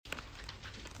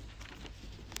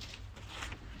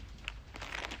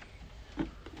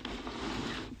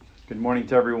Good morning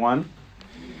to everyone.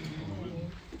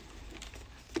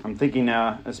 I'm thinking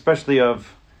especially of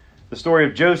the story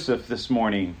of Joseph this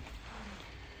morning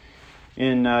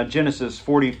in Genesis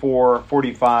 44,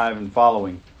 45 and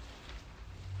following.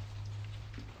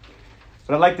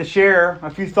 But I'd like to share a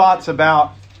few thoughts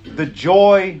about the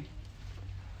joy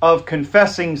of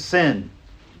confessing sin.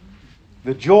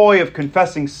 The joy of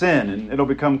confessing sin, and it'll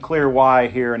become clear why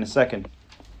here in a second.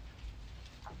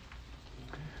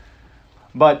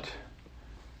 But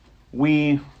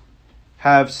we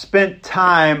have spent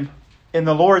time in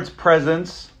the Lord's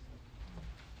presence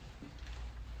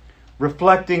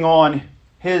reflecting on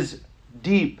His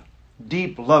deep,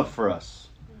 deep love for us.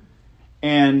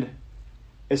 And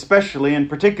especially and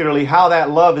particularly how that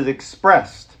love is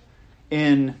expressed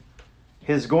in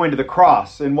His going to the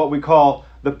cross and what we call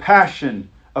the passion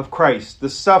of Christ, the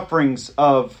sufferings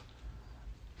of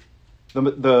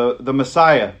the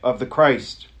Messiah, of the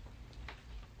Christ.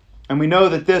 And we know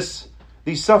that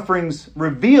these sufferings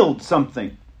revealed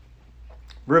something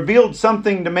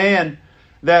to man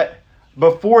that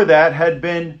before that had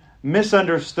been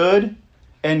misunderstood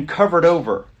and covered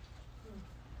over.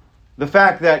 The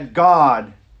fact that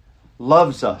God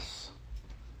loves us,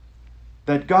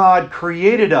 that God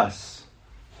created us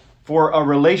for a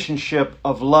relationship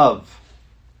of love.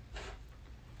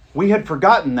 We had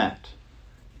forgotten that.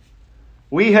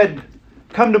 We had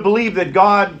come to believe that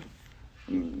God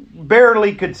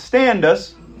barely could stand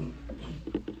us,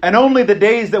 and only the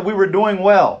days that we were doing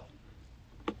well.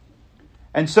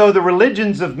 And so the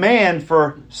religions of man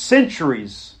for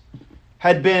centuries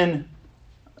had been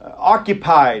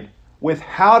occupied with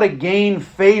how to gain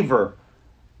favor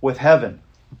with heaven.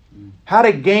 How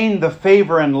to gain the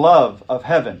favor and love of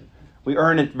heaven. We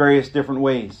earn it various different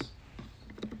ways.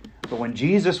 But when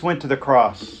Jesus went to the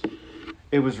cross,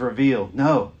 it was revealed,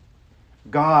 no,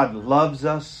 God loves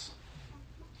us.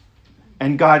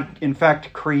 And God, in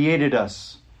fact, created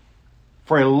us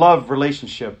for a love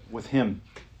relationship with Him.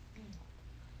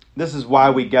 This is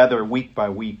why we gather week by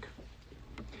week.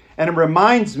 And it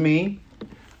reminds me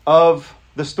of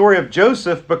the story of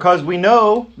Joseph because we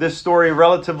know this story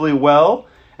relatively well.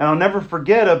 And I'll never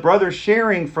forget a brother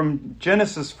sharing from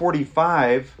Genesis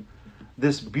 45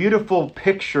 this beautiful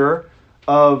picture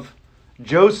of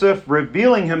Joseph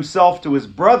revealing himself to his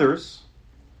brothers.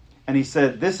 And he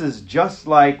said, this is just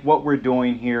like what we're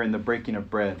doing here in the breaking of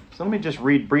bread. So let me just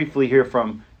read briefly here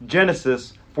from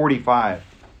Genesis 45.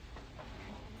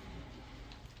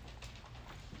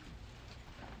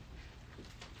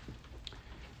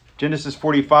 Genesis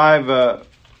 45,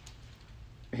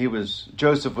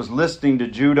 Joseph was listening to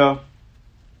Judah.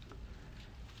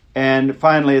 And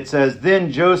finally it says,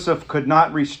 then Joseph could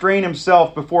not restrain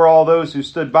himself before all those who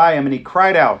stood by him, and he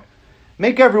cried out,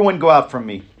 make everyone go out from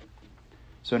me.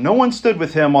 So no one stood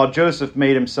with him while Joseph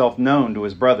made himself known to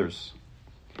his brothers.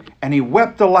 And he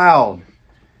wept aloud,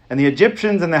 and the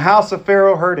Egyptians in the house of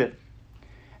Pharaoh heard it.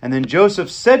 And then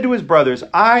Joseph said to his brothers,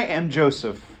 I am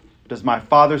Joseph. Does my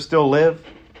father still live?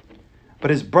 But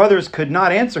his brothers could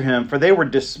not answer him, for they were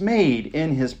dismayed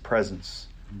in his presence.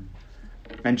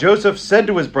 And Joseph said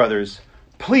to his brothers,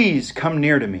 please come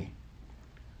near to me.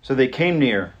 So they came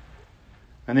near.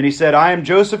 And then he said, I am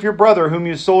Joseph, your brother, whom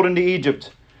you sold into Egypt.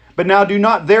 But now do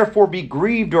not therefore be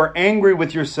grieved or angry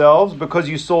with yourselves because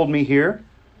you sold me here.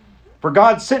 For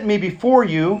God sent me before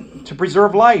you to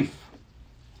preserve life.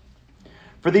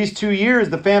 For these 2 years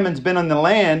the famine's been on the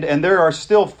land, and there are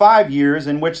still 5 years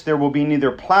in which there will be neither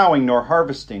plowing nor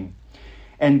harvesting.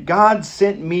 And God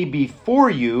sent me before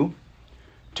you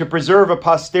to preserve a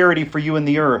posterity for you in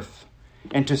the earth,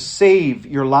 and to save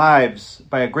your lives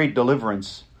by a great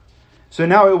deliverance. So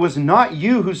now it was not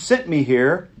you who sent me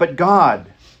here, but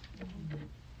God.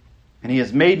 And He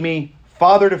has made me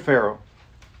father to Pharaoh,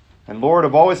 and lord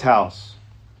of all his house,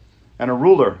 and a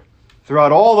ruler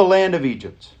throughout all the land of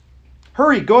Egypt.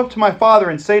 Hurry, go up to my father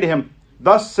and say to him,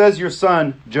 thus says your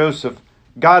son, Joseph,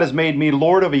 God has made me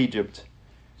lord of Egypt.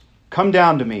 Come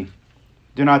down to me,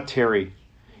 do not tarry.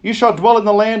 You shall dwell in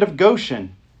the land of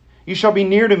Goshen. You shall be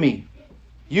near to me,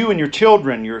 you and your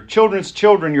children, your children's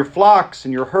children, your flocks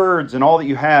and your herds, and all that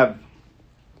you have.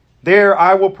 There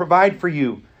I will provide for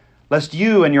you, lest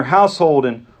you and your household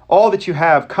and all that you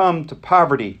have come to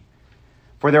poverty.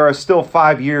 For there are still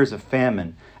 5 years of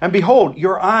famine. And behold,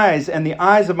 your eyes and the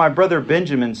eyes of my brother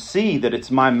Benjamin see that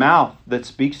it's my mouth that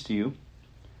speaks to you.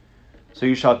 So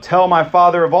you shall tell my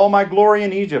father of all my glory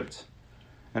in Egypt,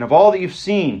 and of all that you've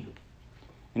seen.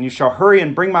 And you shall hurry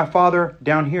and bring my father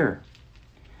down here.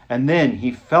 And then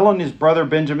he fell on his brother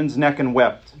Benjamin's neck and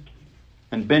wept.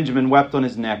 And Benjamin wept on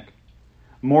his neck.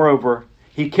 Moreover,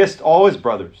 he kissed all his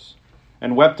brothers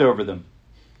and wept over them.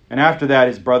 And after that,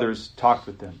 his brothers talked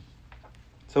with them.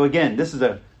 So again, this is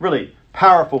a really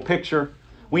powerful picture.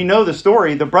 We know the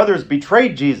story. The brothers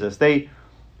betrayed Jesus. They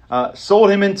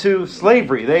sold him into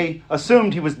slavery. They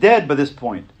assumed he was dead by this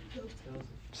point.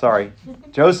 Sorry,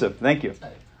 Joseph. Thank you.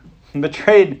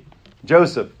 Betrayed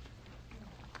Joseph.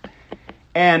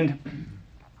 And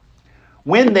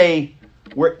when they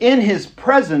were in his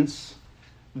presence,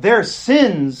 their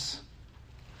sins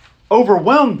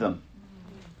overwhelmed them.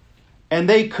 And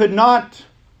they could not,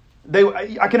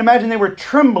 I can imagine they were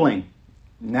trembling.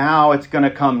 Now it's going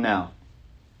to come now.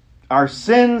 Our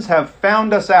sins have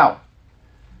found us out.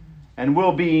 And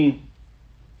we'll be,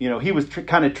 he was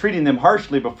kind of treating them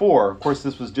harshly before. Of course,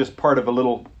 this was just part of a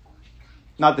little,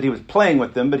 not that he was playing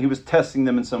with them, but he was testing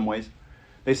them in some ways.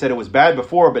 They said it was bad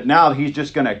before, but now he's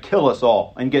just going to kill us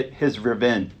all and get his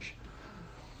revenge.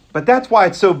 But that's why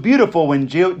it's so beautiful when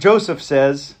Joseph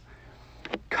says,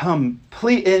 come,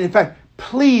 please, and in fact,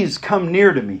 please come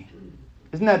near to me.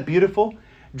 Isn't that beautiful?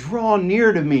 Draw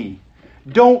near to me.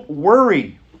 Don't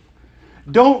worry.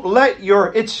 Don't let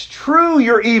it's true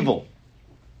you're evil.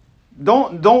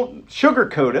 Don't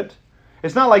sugarcoat it.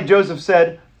 It's not like Joseph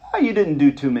said, you didn't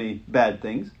do too many bad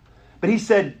things. But he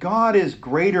said, God is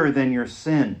greater than your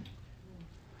sin.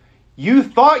 You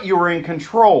thought you were in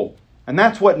control, and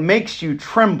that's what makes you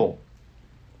tremble.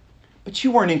 But you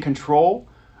weren't in control.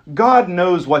 God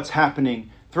knows what's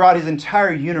happening throughout his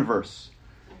entire universe.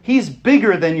 He's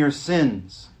bigger than your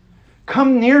sins.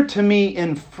 Come near to me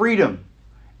in freedom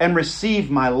and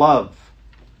receive my love.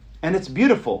 And it's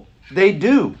beautiful. They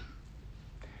do.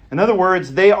 In other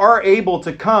words, they are able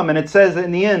to come. And it says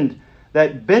in the end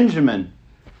that Benjamin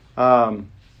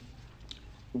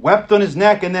wept on his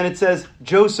neck. And then it says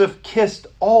Joseph kissed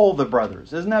all the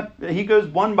brothers. Isn't that? He goes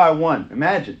one by one.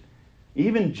 Imagine.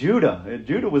 Even Judah.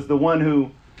 Judah was the one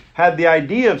who had the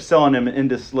idea of selling him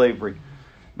into slavery.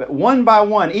 But one by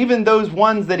one, even those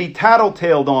ones that he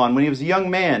tattletaled on when he was a young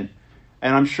man,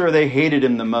 and I'm sure they hated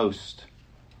him the most.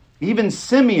 Even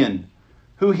Simeon,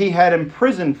 who he had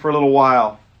imprisoned for a little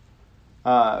while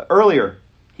earlier,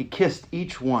 he kissed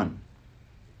each one.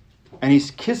 And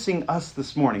he's kissing us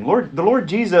this morning. The Lord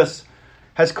Jesus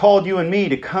has called you and me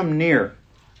to come near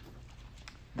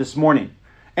this morning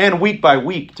and week by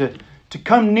week to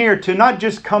come near, to not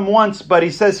just come once, but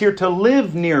he says here to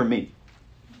live near me.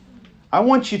 I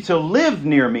want you to live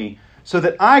near me so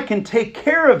that I can take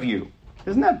care of you.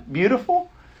 Isn't that beautiful?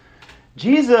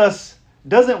 Jesus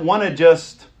doesn't want to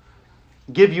just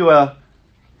give you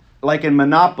like in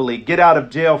Monopoly, get out of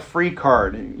jail free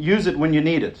card. Use it when you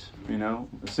need it.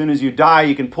 As soon as you die,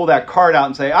 you can pull that card out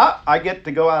and say, I get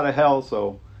to go out of hell.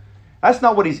 So that's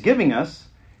not what he's giving us.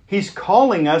 He's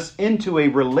calling us into a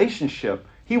relationship.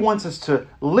 He wants us to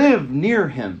live near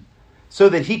him so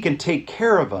that he can take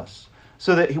care of us,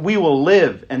 so that we will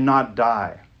live and not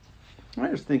die. I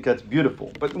just think that's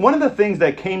beautiful. But one of the things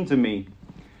that came to me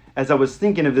as I was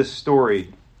thinking of this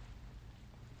story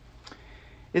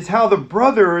is how the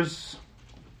brothers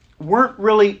weren't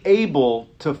really able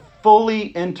to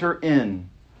fully enter in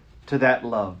to that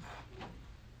love.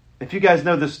 If you guys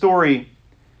know the story,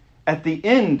 at the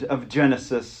end of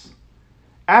Genesis,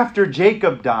 after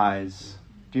Jacob dies,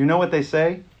 do you know what they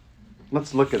say?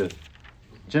 Let's look at it.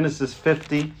 Genesis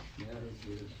 50.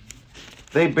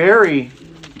 They bury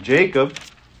Jacob.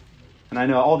 And I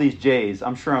know all these J's.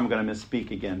 I'm sure I'm going to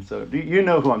misspeak again. So you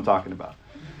know who I'm talking about.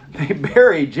 They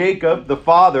bury Jacob, the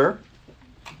father.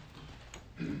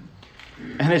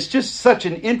 And it's just such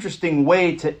an interesting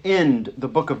way to end the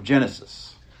book of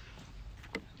Genesis.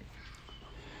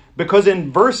 Because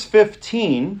in verse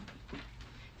 15,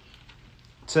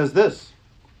 it says this.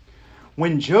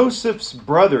 When Joseph's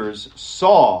brothers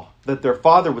saw that their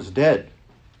father was dead,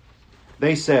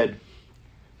 they said,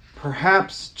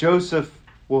 perhaps Joseph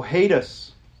will hate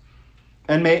us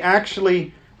and may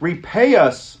actually repay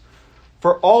us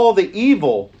for all the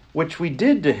evil which we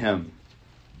did to him.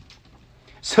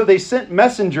 So they sent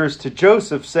messengers to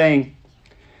Joseph saying,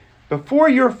 before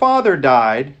your father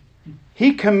died,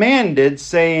 he commanded,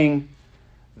 saying,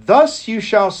 thus you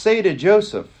shall say to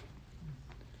Joseph,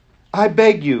 I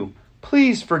beg you,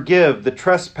 please forgive the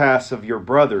trespass of your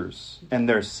brothers and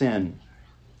their sin,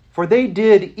 for they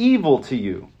did evil to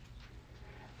you.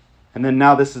 And then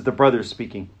now this is the brothers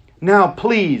speaking. Now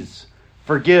please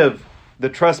forgive the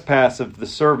trespass of the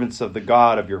servants of the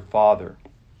God of your father.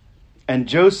 And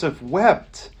Joseph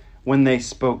wept when they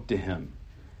spoke to him.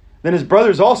 Then his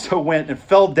brothers also went and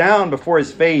fell down before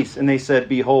his face, and they said,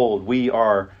 behold, we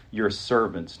are your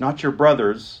servants, not your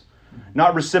brothers,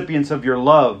 not recipients of your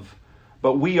love,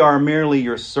 but we are merely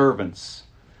your servants.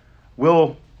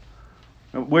 We'll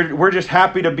We're just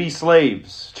happy to be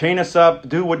slaves. Chain us up,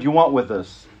 do what you want with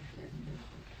us.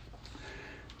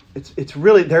 It's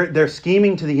really, they're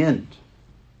scheming to the end.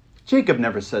 Jacob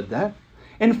never said that.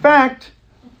 In fact,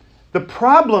 the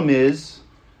problem is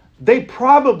they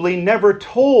probably never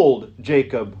told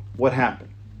Jacob what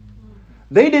happened.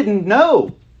 They didn't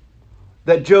know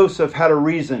that Joseph had a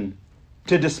reason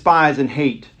to despise and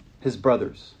hate his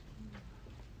brothers.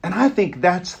 And I think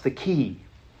that's the key.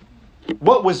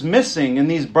 What was missing in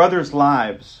these brothers'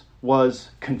 lives was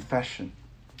confession.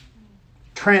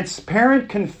 Transparent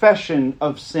confession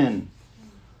of sin.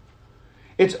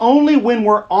 It's only when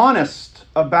we're honest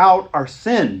about our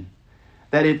sin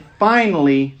that it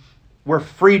finally, we're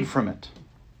freed from it.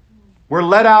 We're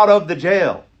let out of the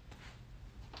jail.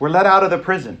 We're let out of the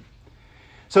prison.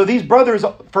 So these brothers,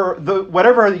 for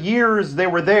whatever years they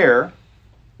were there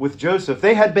with Joseph,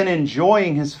 they had been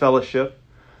enjoying his fellowship.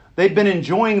 They'd been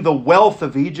enjoying the wealth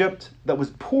of Egypt that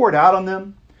was poured out on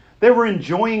them. They were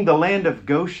enjoying the land of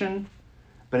Goshen.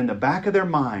 But in the back of their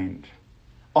mind,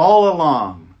 all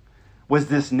along, was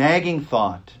this nagging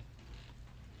thought,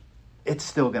 it's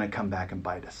still going to come back and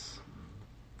bite us.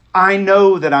 I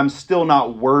know that I'm still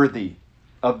not worthy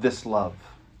of this love.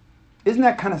 Isn't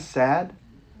that kind of sad?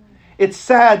 It's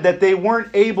sad that they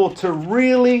weren't able to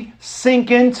really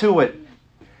sink into it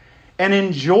and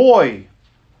enjoy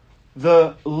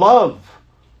the love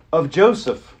of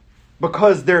Joseph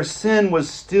because their sin was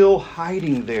still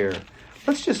hiding there.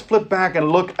 Let's just flip back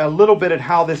and look a little bit at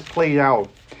how this played out.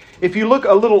 If you look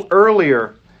a little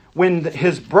earlier, when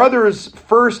his brothers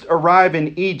first arrive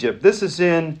in Egypt, this is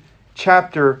in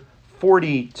chapter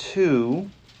 42.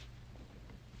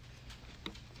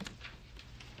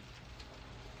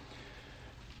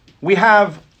 We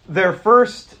have their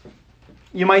first,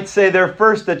 you might say, their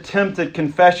first attempt at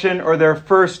confession or their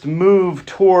first move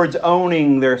towards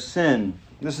owning their sin.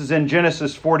 This is in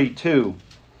Genesis 42.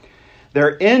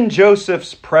 They're in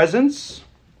Joseph's presence,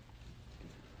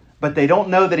 but they don't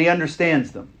know that he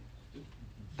understands them.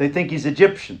 They think he's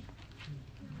Egyptian.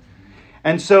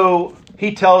 And so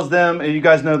he tells them, and you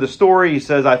guys know the story, he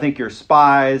says, I think you're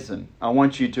spies, and I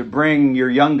want you to bring your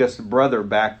youngest brother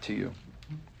back to you.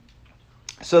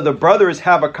 So the brothers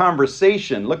have a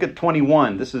conversation. Look at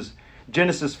 21. This is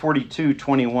Genesis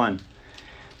 42:21.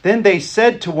 Then they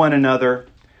said to one another,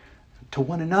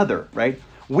 right?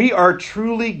 We are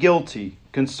truly guilty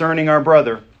concerning our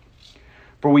brother,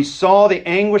 for we saw the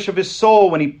anguish of his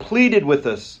soul when he pleaded with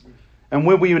us, and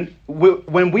when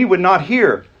we would not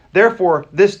hear. Therefore,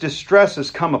 this distress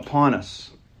has come upon us.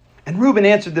 And Reuben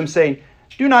answered them, saying,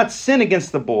 do not sin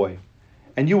against the boy,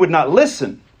 and you would not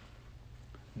listen.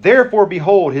 Therefore,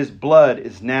 behold, his blood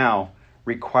is now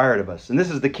required of us. And this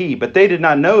is the key. But they did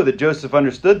not know that Joseph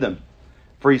understood them,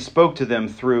 for he spoke to them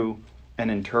through an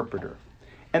interpreter.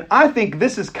 And I think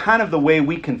this is kind of the way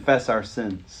we confess our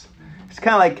sins. It's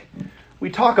kind of like we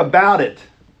talk about it,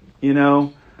 you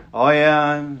know. Oh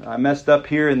yeah, I messed up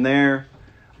here and there.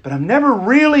 But I'm never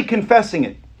really confessing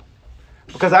it.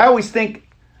 Because I always think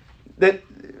that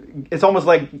it's almost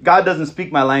like God doesn't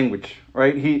speak my language,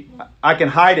 right? I can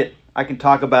hide it. I can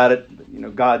talk about it. You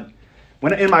know, God,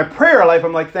 when in my prayer life,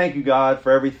 I'm like, thank you, God,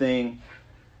 for everything.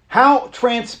 How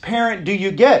transparent do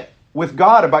you get with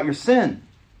God about your sin?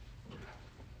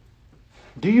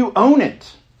 Do you own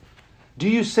it? Do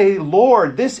you say,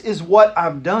 Lord, this is what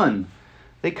I've done?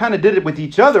 They kind of did it with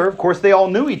each other. Of course, they all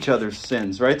knew each other's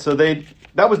sins, right? So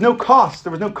that was no cost.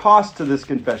 There was no cost to this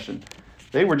confession.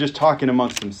 They were just talking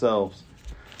amongst themselves.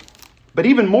 But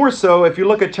even more so, if you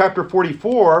look at chapter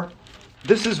 44,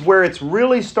 this is where it's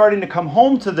really starting to come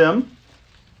home to them.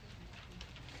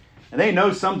 And they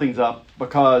know something's up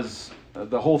because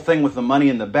the whole thing with the money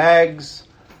in the bags.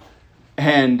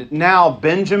 And now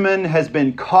Benjamin has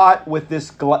been caught with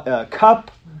this cup.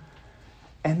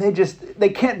 And they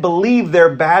can't believe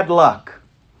their bad luck.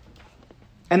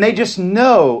 And they just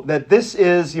know that this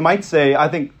is, you might say, I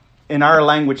think in our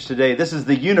language today, this is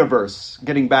the universe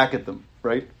getting back at them,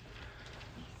 right?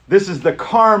 This is the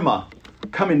karma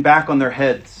coming back on their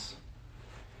heads.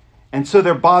 And so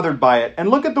they're bothered by it. And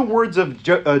look at the words of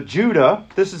Judah.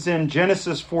 This is in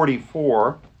Genesis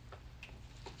 44.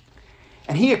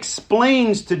 And he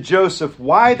explains to Joseph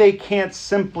why they can't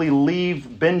simply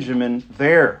leave Benjamin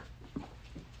there.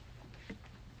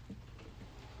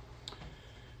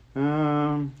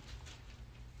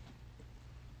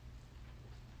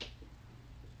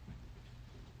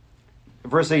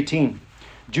 Verse 18.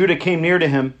 Judah came near to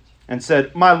him and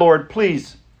said, my Lord,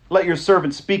 please let your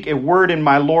servant speak a word in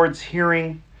my Lord's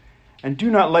hearing, and do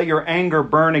not let your anger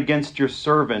burn against your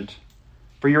servant,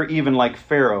 for you're even like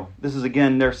Pharaoh. This is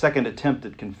again their second attempt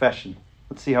at confession.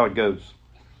 Let's see how it goes.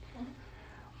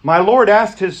 My Lord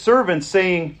asked his servants,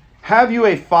 saying, have you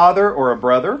a father or a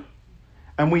brother?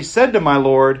 And we said to my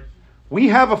Lord, we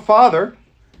have a father,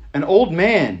 an old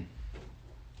man,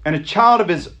 and a child of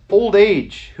his old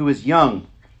age who is young.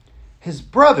 His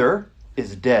brother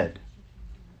is dead,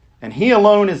 and he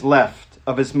alone is left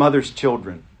of his mother's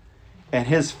children, and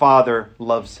his father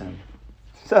loves him.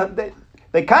 So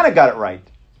they kind of got it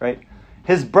right?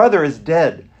 His brother is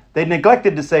dead. They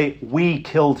neglected to say, we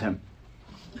killed him,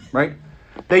 right?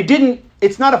 They didn't,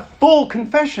 it's not a full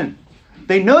confession.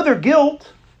 They know their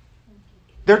guilt.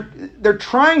 They're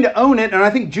trying to own it, and I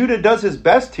think Judah does his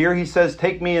best here. He says,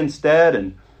 take me instead,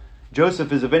 and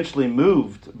Joseph is eventually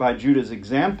moved by Judah's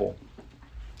example.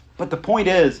 But the point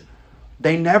is,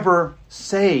 they never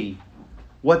say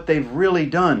what they've really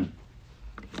done.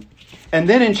 And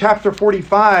then in chapter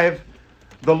 45,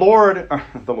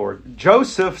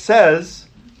 Joseph says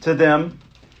to them,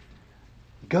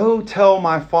 go tell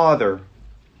my father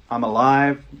I'm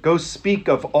alive. Go speak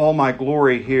of all my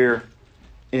glory here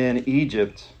in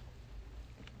Egypt.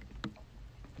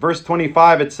 Verse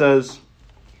 25, it says,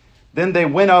 then they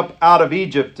went up out of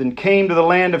Egypt and came to the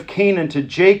land of Canaan to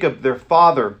Jacob their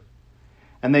father.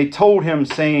 And they told him,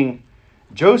 saying,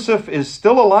 Joseph is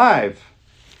still alive,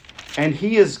 and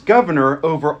he is governor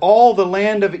over all the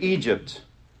land of Egypt.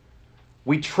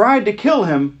 We tried to kill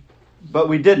him, but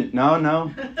we didn't.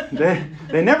 No.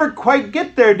 They never quite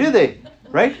get there, do they?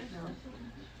 Right?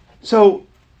 So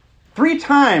 3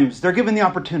 times they're given the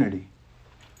opportunity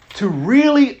to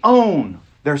really own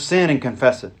their sin and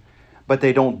confess it, but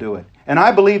they don't do it. And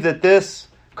I believe that this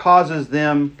causes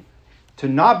them to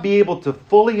not be able to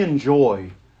fully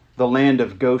enjoy the land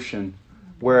of Goshen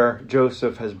where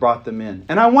Joseph has brought them in.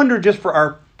 And I wonder, just for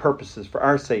our purposes, for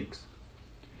our sakes,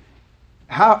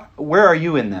 where are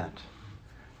you in that?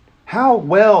 How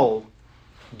well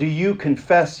do you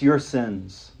confess your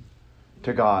sins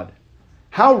to God?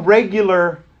 How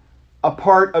regular a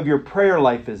part of your prayer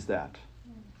life is that?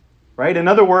 Right? In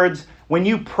other words, when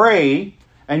you pray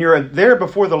and you're there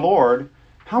before the Lord,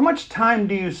 how much time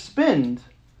do you spend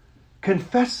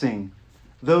confessing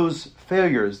those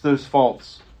failures, those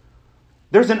faults?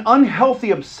 There's an unhealthy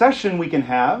obsession we can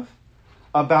have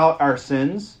about our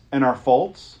sins and our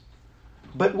faults.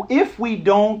 But if we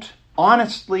don't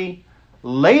honestly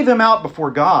lay them out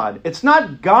before God, it's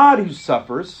not God who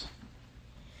suffers.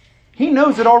 He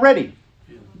knows it already.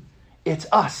 It's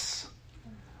us.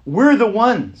 We're the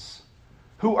ones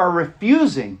who are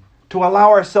refusing to allow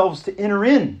ourselves to enter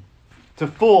in to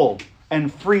full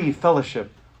and free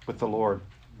fellowship with the Lord.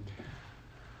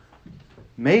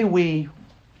 May we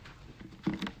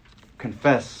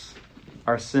confess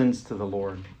our sins to the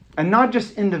Lord. And not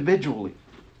just individually,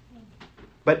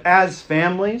 but as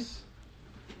families,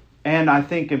 and I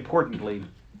think importantly,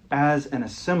 as an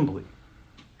assembly.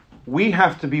 We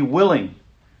have to be willing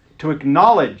to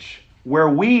acknowledge where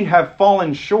we have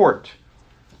fallen short.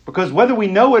 Because whether we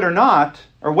know it or not,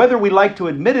 or whether we like to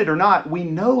admit it or not, we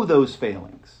know those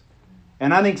failings.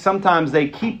 And I think sometimes they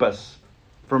keep us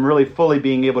from really fully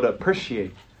being able to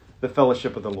appreciate the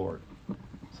fellowship of the Lord.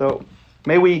 So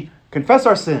may we confess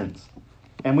our sins,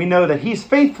 and we know that He's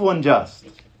faithful and just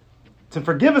to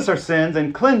forgive us our sins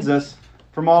and cleanse us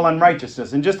from all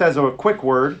unrighteousness. And just as a quick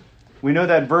word, we know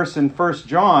that verse in 1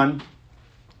 John,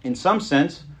 in some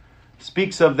sense,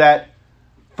 speaks of that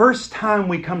first time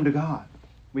we come to God.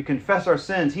 We confess our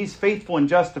sins. He's faithful and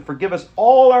just to forgive us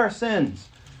all our sins,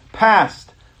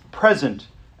 past, present,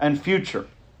 and future.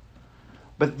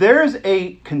 But there's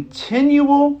a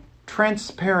continual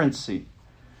transparency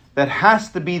that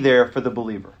has to be there for the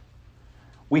believer.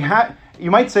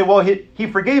 You might say, well, he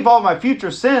forgave all my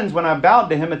future sins when I bowed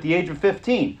to Him at the age of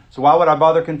 15. So why would I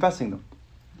bother confessing them?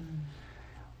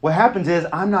 What happens is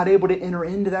I'm not able to enter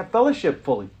into that fellowship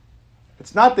fully.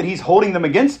 It's not that He's holding them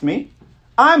against me.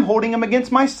 I'm holding them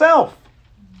against myself.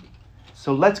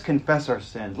 So let's confess our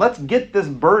sins. Let's get this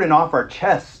burden off our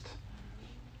chest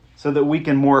so that we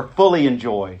can more fully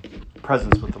enjoy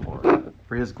presence with the Lord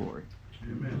for His glory.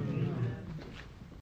 Amen.